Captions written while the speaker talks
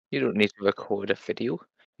You don't need to record a video.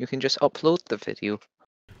 You can just upload the video.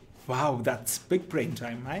 Wow, that's big brain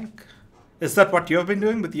time, Mike. Is that what you've been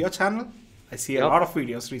doing with your channel? I see a Yep. lot of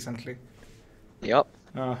videos recently. Yep.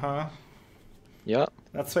 Uh-huh. Yep.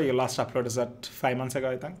 That's why your last upload is that 5 months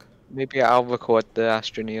ago, I think. Maybe I'll record the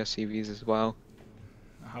Astroneer series as well.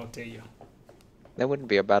 How dare you? That wouldn't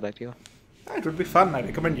be a bad idea. It would be fun. I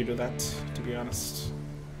recommend you do that, to be honest.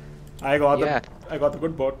 I got the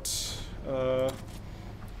good boat.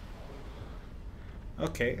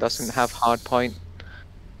 Okay. Doesn't have hard point.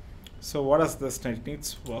 So what does this need? It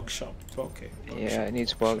needs workshop. Okay. Workshop. Yeah, it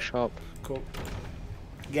needs workshop. Cool.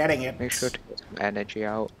 Getting it. Make sure to get some energy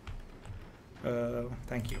out.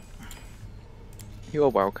 Thank you. You're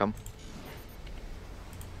welcome.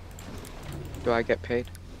 Do I get paid?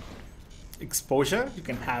 Exposure? You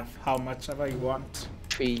can have how much ever you want.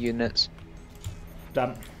 3 units.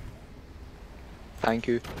 Done. Thank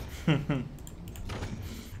you.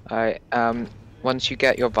 Alright, once you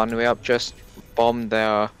get your runway up, just bomb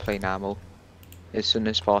their plane ammo as soon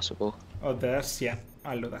as possible. Oh, there's, yeah,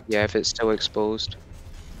 I'll do that. Yeah, if it's still exposed.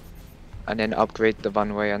 And then upgrade the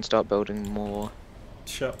runway and start building more.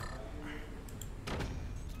 Sure.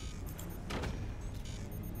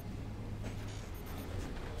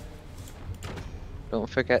 Don't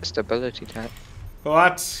forget stability tech.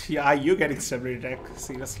 What? Yeah, are you getting stability tech?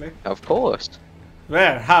 Seriously? Of course.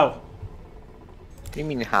 Where? How? What do you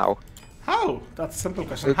mean how? How? That's a simple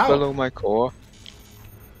question. Look How? below my core.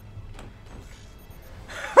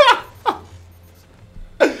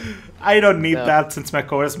 I don't need No. that since my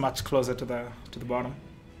core is much closer to the bottom.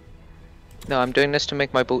 No, I'm doing this to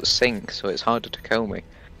make my boat sink, so it's harder to kill me.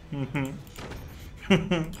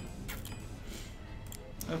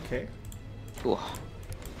 Okay. Ooh.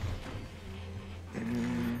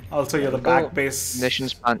 Also, you're the Go. back base.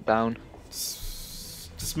 Munitions plant down.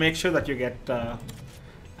 Just make sure that you get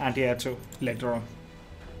anti-air too later on.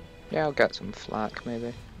 Yeah, I'll get some flak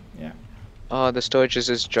maybe. Yeah. Oh, the storages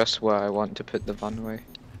is just where I want to put the runway.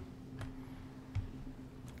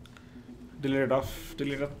 Delete it off.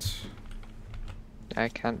 Delete it. I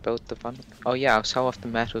can't build the runway. Oh yeah, I'll sell off the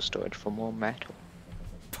metal storage for more metal.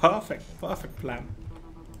 Perfect. Perfect plan.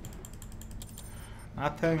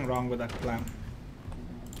 Nothing wrong with that plan.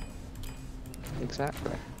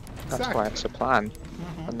 Exactly. That's why it's a plan,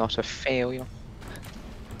 and not a failure.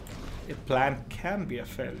 A plan can be a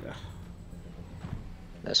failure.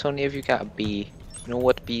 That's only if you get a B. You know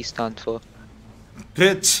what B stands for?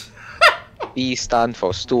 Bitch! B stands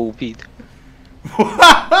for stupid.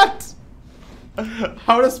 What?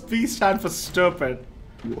 How does B stand for stupid?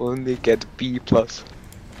 You only get B plus.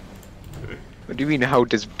 What do you mean, how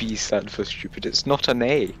does B stand for stupid? It's not an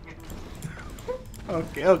A.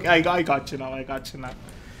 Okay, I got you now,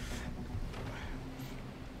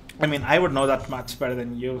 I mean, I would know that much better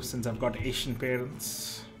than you since I've got Asian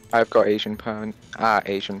parents. I've got Asian parent.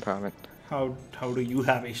 Asian parent. How do you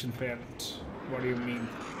have Asian parents? What do you mean?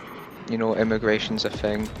 You know, immigration's a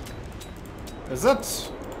thing. Is it?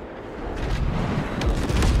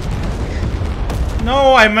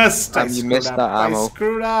 No, I missed. I You missed screwed that up. ammo. I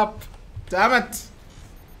screwed up. Damn it.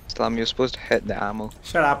 Slam, you're supposed to hit the ammo.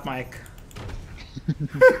 Shut up, Mike.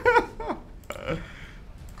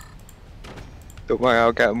 Don't worry,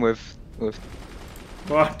 I'll get him with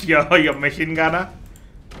What? Your machine gunner?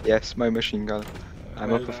 yes, my machine gun. I'm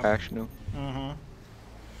Well a done. professional.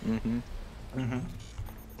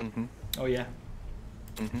 Oh yeah.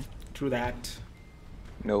 True that.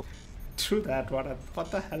 No, True that.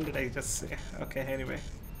 What the hell did I just say? Okay. Anyway.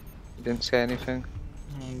 you didn't say anything.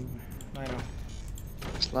 I know.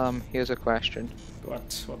 Slam, here's a question.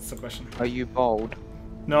 What's the question? Are you bald?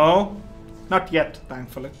 No, not yet.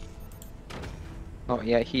 Thankfully. Not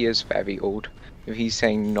yet, he is very old. If he's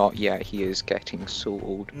saying not yet, he is getting so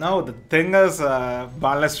old. No, the thing is,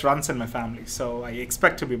 baldness runs in my family, so I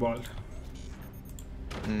expect to be bald.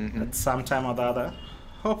 At some time or the other.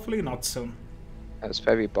 Hopefully not soon. That's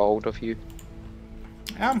very bold of you.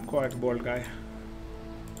 I'm quite a bold guy.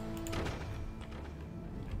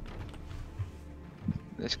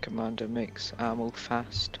 This commander makes ammo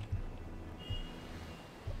fast.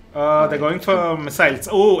 They're going for missiles.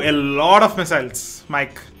 Oh, a lot of missiles,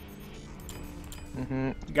 Mike.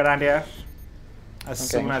 Get on here. As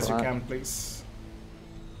soon getting as you flat. can, please.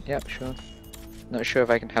 Yep, sure. Not sure if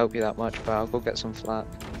I can help you that much, but I'll go get some flak.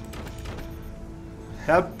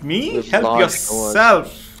 Help me? With Help large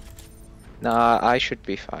yourself. Nah, I should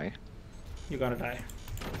be fine. You're gonna die.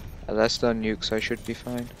 Unless they're nukes, I should be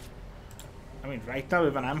fine. I mean, right now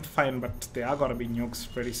even I'm fine, but they are gonna be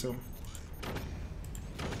nukes pretty soon.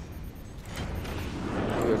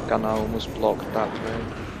 Your gunner almost blocked that way.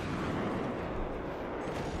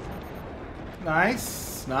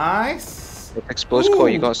 Nice, nice. With exposed core,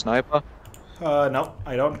 you got a sniper. No,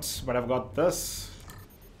 I don't, but I've got this.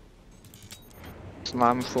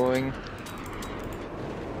 Slam throwing.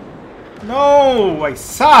 No, I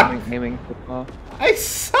suck! Aiming for car. I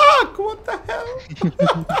suck! What the hell?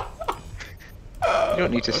 You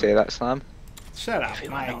don't need to say that, Slam. Shut up,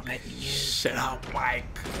 Mike. Shut up, Mike.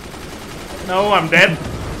 No, I'm dead.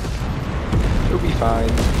 You'll be fine.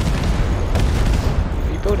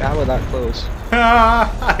 You built ammo that close.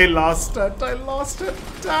 I lost it. I lost it.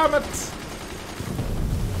 Damn it. It's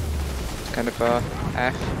kind of a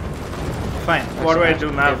F. Fine. What do I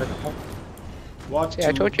do now? What See,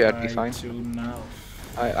 I told you I'd be fine. do now?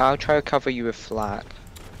 I'll try to cover you with flak.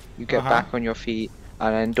 You get back on your feet,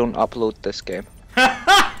 and then don't upload this game.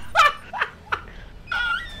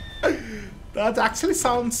 That actually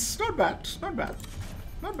sounds not bad. Not bad.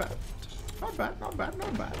 Not bad. Not bad. Not bad.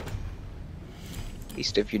 Not bad. At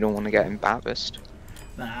least if you don't want to get embarrassed.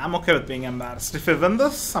 Nah, I'm okay with being embarrassed. If I win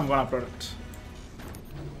this, I'm gonna upload it.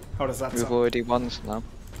 How does that We've sound? already won, Slam.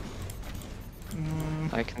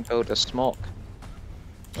 I can build a smoke.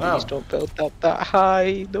 Wow. Please don't build up that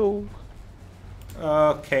high, no.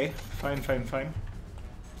 Okay, fine, fine, fine.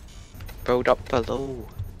 Build up below.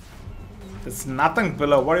 There's nothing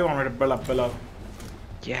below. What do you want me to build up below?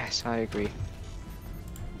 Yes, I agree.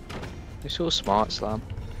 You're so smart, Slam.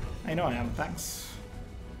 I know I am, thanks.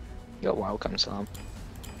 You're welcome, Slam.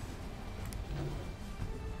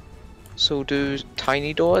 So do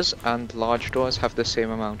tiny doors and large doors have the same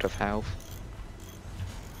amount of health?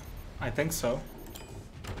 I think so.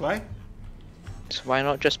 Why? So why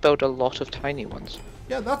not just build a lot of tiny ones?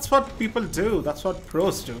 Yeah, that's what people do. That's what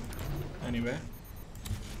pros do. Anyway.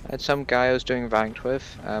 I had some guy I was doing ranked with,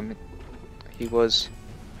 he was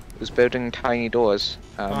building tiny doors.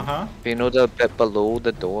 You know the bit below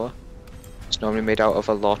the door? It's normally made out of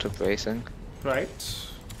a lot of bracing. Right.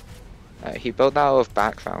 He built that out of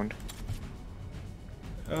background.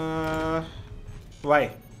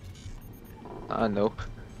 Why? I don't know.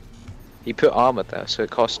 He put armor there, so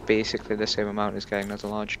it cost basically the same amount as getting as a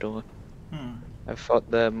large door. I thought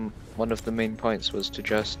one of the main points was to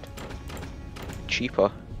just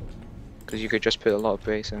cheaper, because you could just put a lot of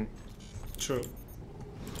bracing. True.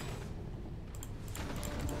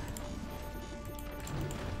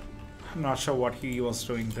 I'm not sure what he was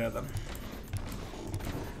doing there then.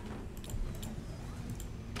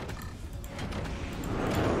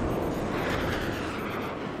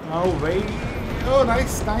 Oh wait. Oh,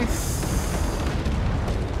 nice, nice.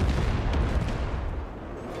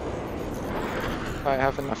 I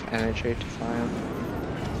have enough energy to fire.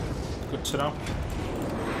 Good to know.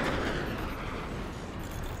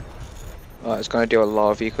 Oh, it's gonna do a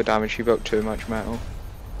lot of eco damage. He built too much metal.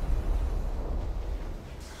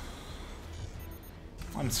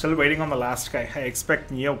 I'm still waiting on the last guy. I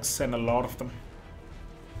expect nukes and a lot of them.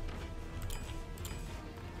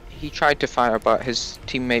 He tried to fire, but his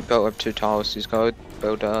teammate built up too tall, so he's got to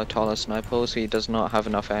build a taller sniper, so he does not have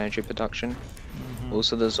enough energy production.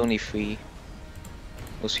 Also, there's only 3.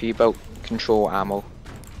 Also, he built control ammo.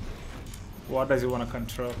 What does he want to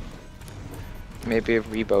control? Maybe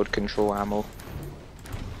rebuild control ammo.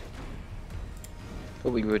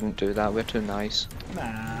 But we wouldn't do that, we're too nice.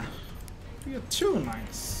 Nah. You're too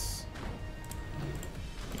nice.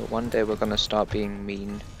 But one day we're gonna start being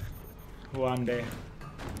mean. One day.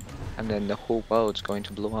 And then the whole world's going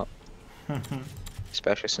to blow up.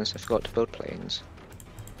 Especially since I forgot to build planes.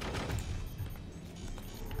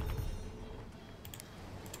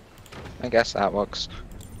 I guess that works.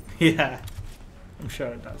 Yeah. I'm sure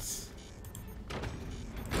it does.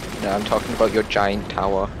 No, I'm talking about your giant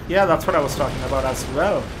tower. Yeah, that's what I was talking about as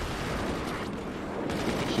well.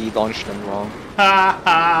 He launched them wrong. Ha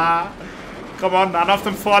ha! Come on, none of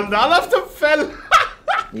them fall. None of them fell!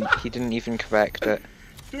 He didn't even correct it.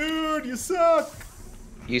 Dude, you suck!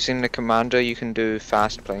 Using the commander, you can do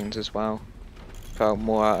fast planes as well. About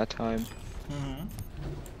more at a time.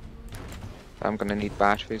 I'm gonna need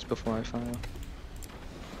batteries before I fire.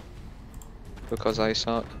 Because I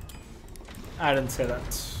suck. I didn't say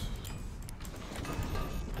that.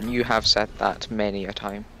 And you have said that many a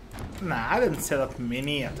time. Nah, I didn't say that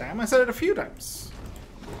many a time. I said it a few times.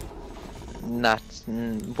 That's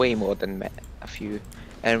way more than a few.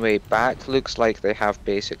 Anyway, back looks like they have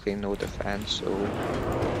basically no defense,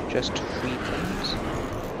 so just 3 planes.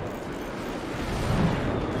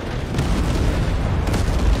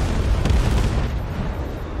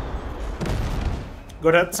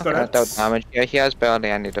 Good hits, good hits. Without damage. Yeah, he has barely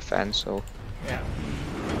any defense, so. Yeah.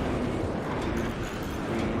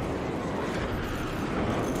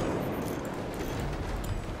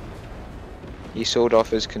 He sold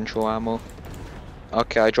off his control ammo.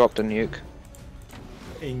 Okay, I dropped a nuke.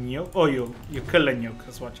 A nuke? Oh, you killed a nuke,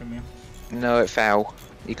 is what you mean. No, it fell.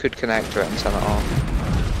 You could connect to it and turn it off.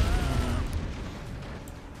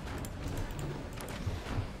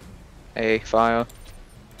 Hey, fire.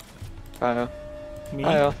 Fire. Me?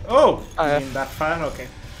 Fire. Oh! Fire. You mean that fire? Okay.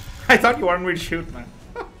 I thought you wanted me to shoot, man.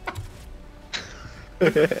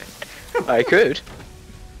 I could.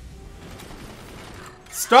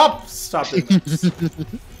 Stop! Stop doing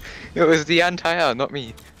that. It was the anti-air, not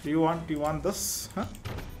me. Do you want this? Huh?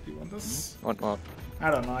 Do you want this? What? I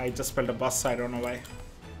don't know, I just built a bus, I don't know why.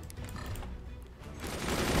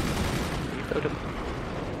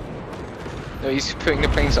 No, he's putting the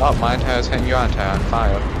planes up. My anti-air's hitting your anti-air on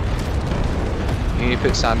fire. You need to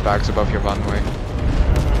put sandbags above your runway.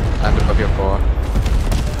 And above your core.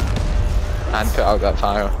 And put out that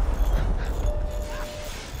fire.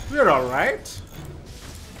 We're alright.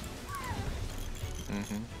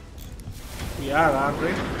 We are, aren't we?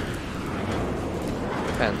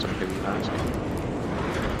 Depends on who you ask.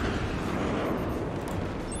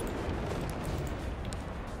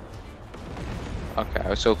 Okay, I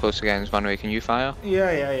was so close to getting this runway. Can you fire?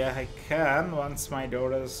 Yeah, I can once my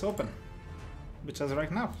door is open. Which is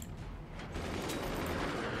right now.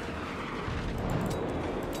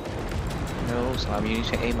 No, Slam, you need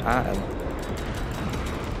to aim at him.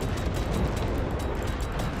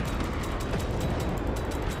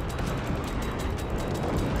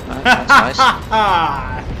 That's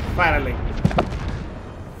nice. Finally.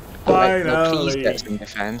 Right, no, please get some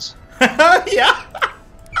defense. Yeah.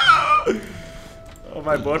 Oh,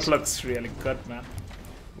 my boat looks really good, man.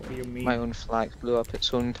 What do you mean? My own flag blew up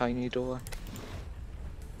its own tiny door.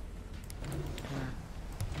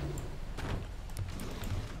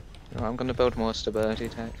 No, I'm gonna build more stability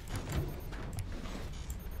tech.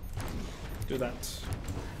 Do that.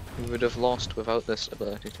 We would have lost without this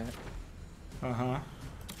stability tech. Uh-huh.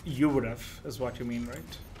 You would have, is what you mean,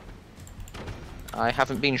 right? I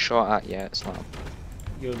haven't been shot at yet, Slam.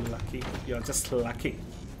 You're lucky. You're just lucky.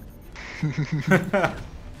 Alright,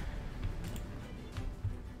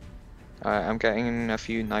 I'm getting a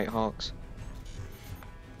few Nighthawks.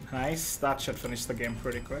 Nice. That should finish the game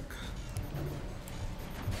pretty quick.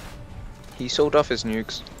 He sold off his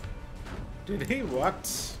nukes. Did he?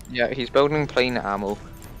 What? Yeah, he's building plane ammo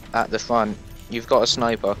at the front. You've got a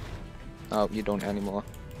sniper. Oh, you don't anymore.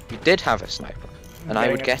 You did have a sniper, and I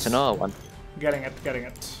would get another one. Getting it, getting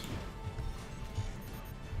it.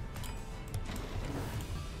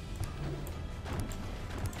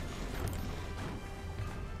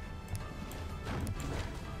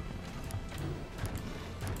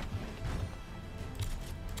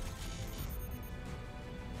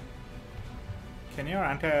 Can your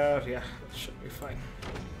anti-air? Yeah, that should be fine.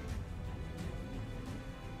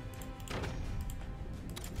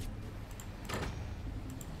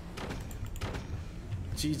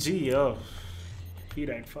 GG, oh. He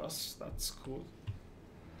died first, that's cool.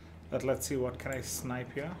 But let's see, what can I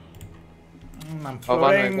snipe here? I'm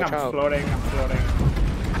floating, I'm floating.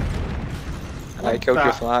 I killed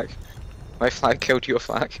your flag. My flag killed your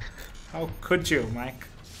flag. How could you, Mike?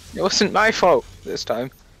 It wasn't my fault this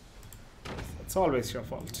time. It's always your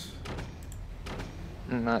fault.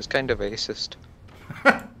 That's kind of racist.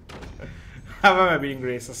 How am I being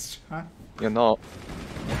racist, huh? You're not.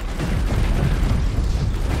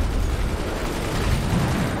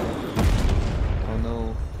 Oh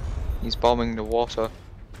no. He's bombing the water.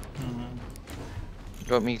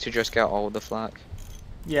 You want me to just get all the flak?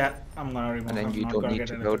 Yeah, I'm gonna remove. And then you don't need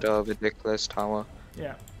to build a ridiculous tower.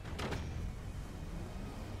 Yeah.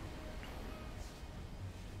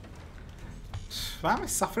 Why am I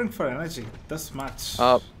suffering for energy this much?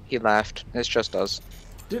 Oh, he left. It's just us.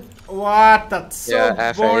 What? That's so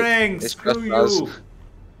yeah, boring. It's Screw just you. us.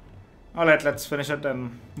 Alright, let's finish it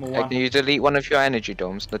and move on. Can you delete one of your energy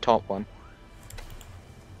domes, the top one?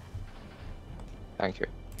 Thank you.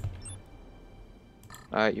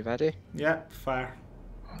 Alright, you ready? Yeah, fire.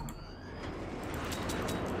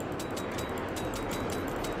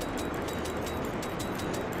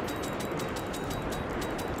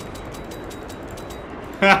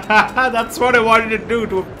 That's what I wanted to do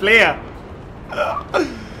to a player.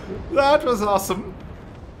 That was awesome.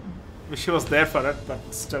 Wish he was there for it, but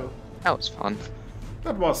still. That was fun.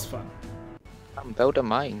 That was fun. Build a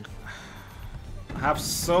mine. I have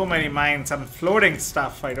so many mines. I'm floating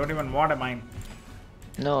stuff. I don't even want a mine.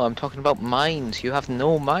 No, I'm talking about mines. You have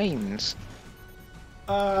no mines.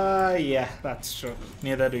 Yeah, that's true.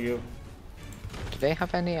 Neither do you. Do they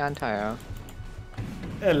have any anti-air?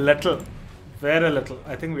 A little. Very little.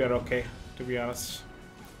 I think we are okay, to be honest.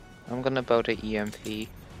 I'm gonna build an EMP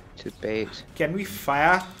to bait. Can we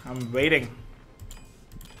fire? I'm waiting.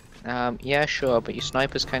 Yeah, sure, but your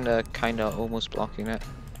sniper's kinda almost blocking it.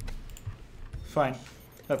 Fine.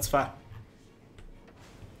 That's fair.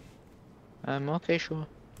 Okay, sure.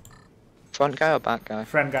 Front guy or back guy?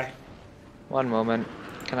 Friend guy. One moment.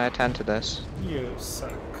 Can I attend to this? You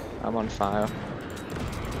suck. I'm on fire.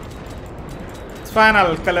 It's fine,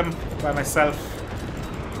 I'll kill him by myself.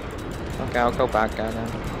 Okay, I'll go back guy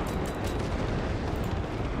then.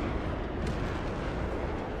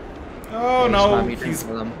 Oh no, he's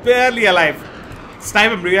barely alive.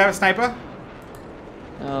 Sniper, do you have a sniper?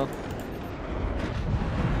 No.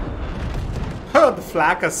 Oh, the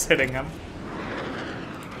flak is hitting him.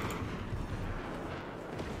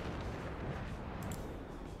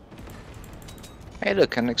 Hey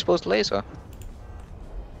look, an exposed laser.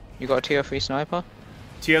 You got a tier 3 sniper?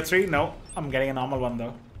 Tier 3? No, I'm getting a normal one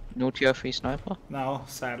though. No tier 3 sniper? No,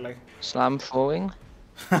 sadly. Slam throwing?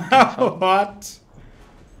 What?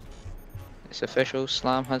 It's official,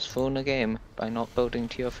 Slam has thrown a game by not building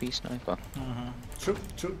tier 3 sniper. True.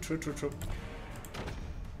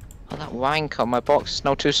 Oh, that wanker, my box is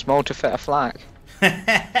now too small to fit a flak.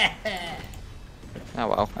 Oh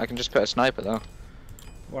well, I can just put a sniper though.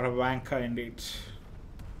 What a wanker indeed.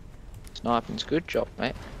 Sniping's good job,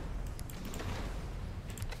 mate.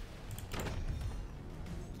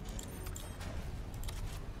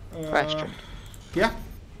 Question. Yeah.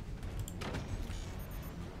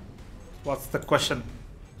 What's the question?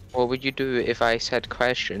 What would you do if I said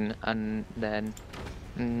question and then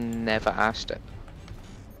never asked it?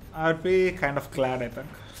 I'd be kind of glad, I think.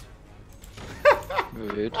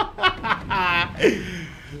 Rude.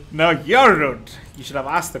 No, you're rude. You should have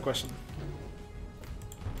asked the question.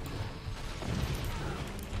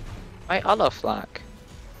 My other flak.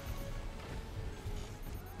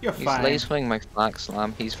 You're He's fine. lasering my flak,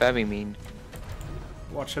 Slam. He's very mean.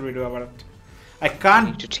 What should we do about it? I I need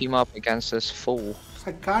can't. to team up against this fool.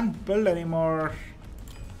 I can't build anymore.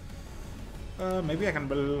 Maybe I can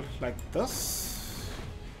build like this.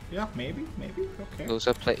 Yeah, maybe. Okay. Those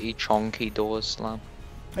are pretty chonky doors, Slam.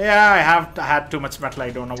 Yeah, I had too much metal. I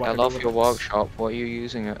don't know what I to do love with your this. workshop. What are you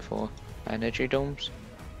using it for? Energy domes?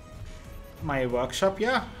 My workshop,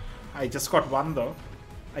 yeah. I just got one though.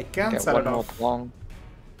 I can Get sell one it more off. long.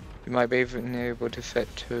 You might be even able to fit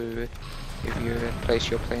two if you place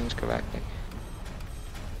your planes correctly.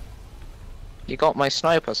 You got my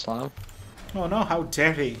sniper, Slam. Oh no, how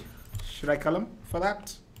dare he? Should I kill him for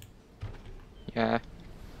that? Yeah.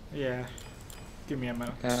 Yeah. Give me a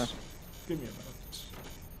minute. Yeah. Give me a minute.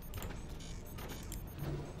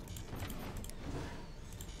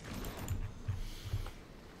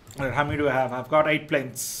 Alright, how many do I have? I've got 8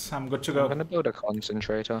 planes. I'm good to go. I'm gonna build a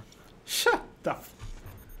concentrator. Shut up.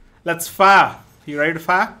 Let's fire. You ready to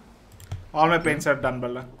fire? All my planes are done,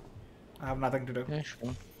 Bella. I have nothing to do. Yeah,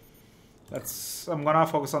 sure. I'm gonna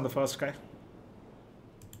focus on the first guy.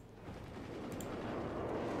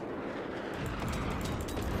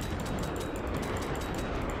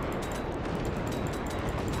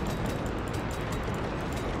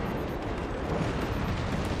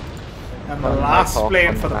 And the last Nighthawk plane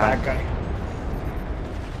on for the back. bad guy.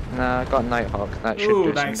 Nah, I got Nighthawk. That should Ooh,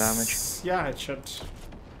 do nice. some damage. Yeah, it should.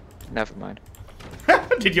 Never mind.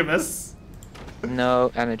 Did you miss?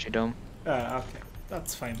 No energy dome. Okay,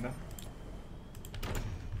 that's fine then.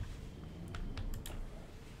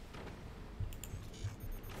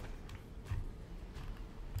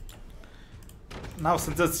 Now,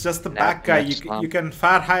 since it's just the back guy, you can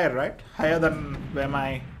fire higher, right? Higher than where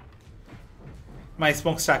my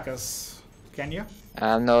smokestack is. Can you?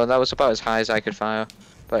 No, that was about as high as I could fire.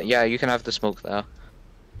 But yeah, you can have the smoke there.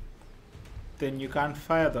 Then you can't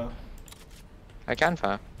fire though. I can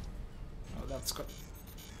fire. Oh, that's good.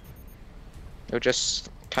 It'll just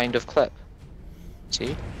kind of clip.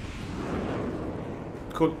 See?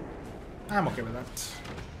 Cool. I'm okay with that.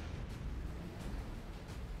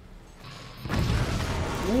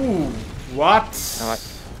 Ooh, what?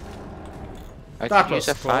 I That could use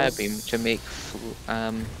a was fire close. beam to make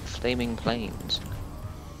flaming planes.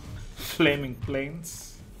 Flaming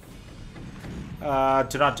planes. Do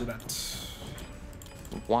not do that.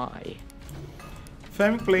 Why?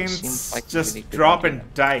 Flaming planes Seems like a just really good drop idea.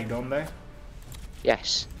 and die, don't they?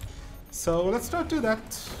 Yes. So let's not do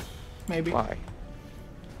that. Maybe. Why?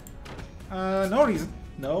 No reason.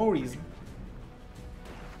 No reason.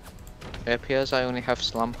 It appears I only have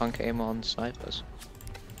slam punk aim on snipers.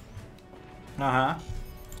 Uh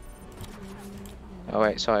Oh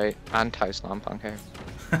wait, sorry, anti-slam punk aim.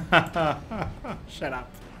 huh. Shut up.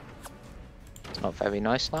 It's not very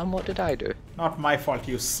nice, Slam. What did I do? Not my fault.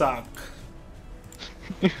 You suck.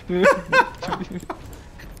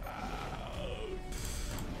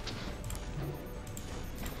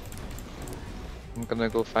 I'm gonna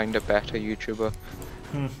go find a better YouTuber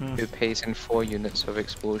who pays in 4 units of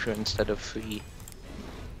exposure instead of 3.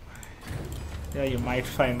 Yeah, you might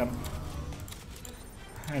find him.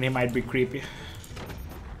 And he might be creepy.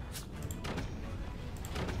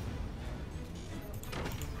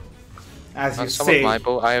 As you say. My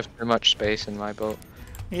boat. I have too much space in my boat.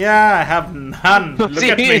 Yeah, I have none. What's Look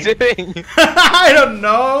at he me. doing? I don't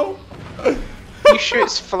know. He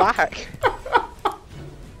shoots flak.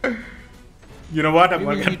 You know what? I'm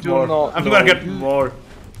gonna get more. I'm gonna get more.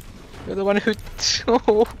 You're the one who.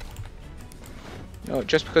 No,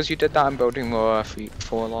 just because you did that, I'm building more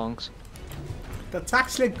 4 longs. That's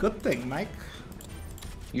actually a good thing, Mike.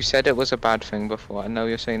 You said it was a bad thing before, and now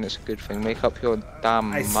you're saying it's a good thing. Make up your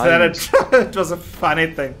damn mind. I said it was a funny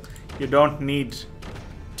thing. You don't need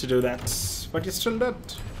to do that, but you still did.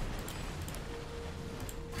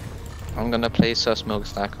 I'm gonna place a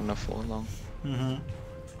smokestack on the 4 long.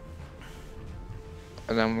 And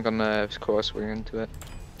then I'm gonna crosswing into it.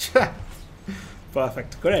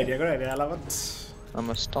 Perfect. Good idea, I love it. I'm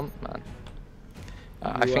a stuntman.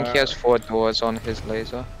 I think he has 4 doors on his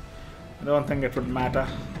laser. I don't think it would matter.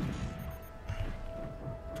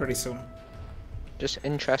 Pretty soon. Just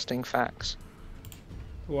interesting facts.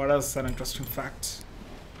 What is an interesting fact?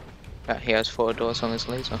 That he has 4 doors on his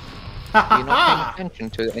laser. You're not paying attention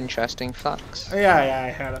to the interesting facts. Yeah,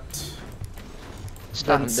 I heard it.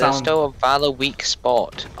 There's still a valid weak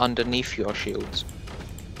spot underneath your shields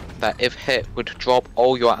that if hit would drop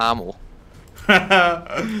all your ammo.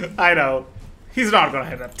 I know. He's not gonna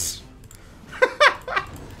hit it.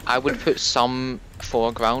 I would put some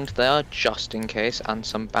foreground there just in case and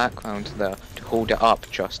some background there to hold it up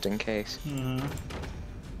just in case.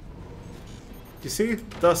 You see,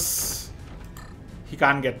 thus he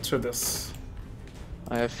can't get through this.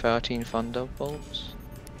 I have 13 Thunderbolts.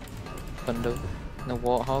 No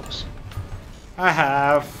Warthogs. I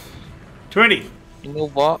have 20. You know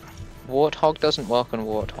what? Warthog doesn't work on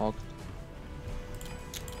Warthog.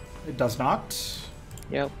 It does not?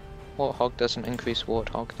 Yep. Warthog doesn't increase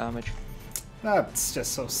Warthog damage. That's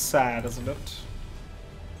just so sad, isn't it?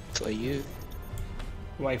 For you.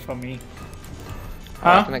 Why for me?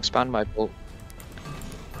 I can expand my boat.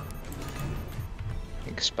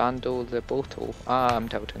 Expand all the boat. I'm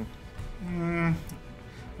doubting.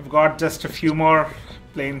 I've got just a few more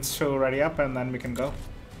planes to ready up and then we can go.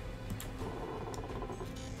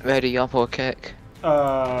 Ready up or kick?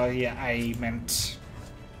 Yeah, I meant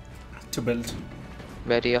to build.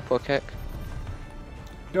 Ready up or kick?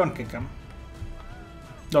 Don't kick him.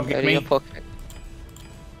 Don't kick Ready me. Up or kick?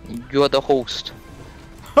 You're the host.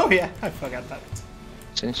 Oh yeah, I forgot that.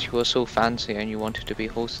 Since you were so fancy and you wanted to be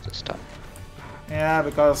host this time. Yeah,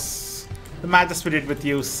 because the matches we did with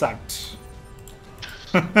you sucked.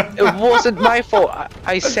 It wasn't my fault.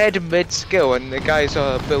 I said mid-skill and the guys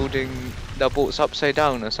are building their boats upside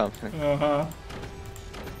down or something.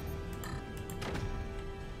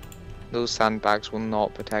 Those sandbags will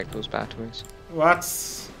not protect those batteries. What?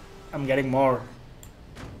 I'm getting more.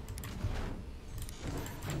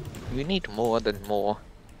 You need more than more.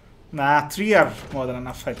 Nah, 3 are more than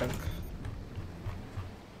enough, I think.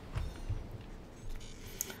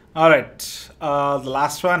 Alright, the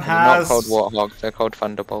last one has... They're not called Warthogs, they're called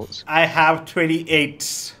Thunderbolts. I have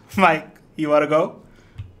 28. Mike, you wanna go?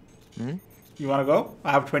 You wanna go?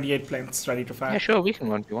 I have 28 planes ready to fire. Yeah, sure, we can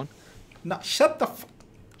run if you want. No, shut the f...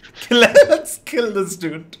 Let's kill this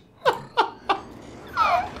dude.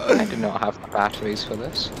 I do not have the batteries for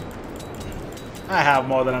this. I have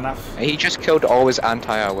more than enough. He just killed all his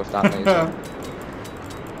anti-air with that laser.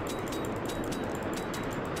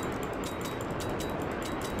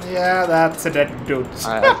 Yeah, that's a dead dude.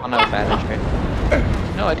 I've run out of energy.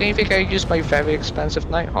 No, I didn't think I used my very expensive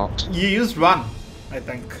Nighthawks. You used 1, I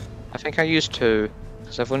think. I think I used 2,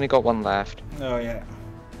 because I've only got 1 left. Oh yeah.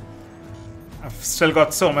 I've still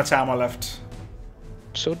got so much ammo left.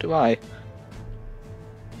 So do I.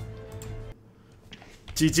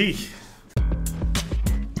 GG.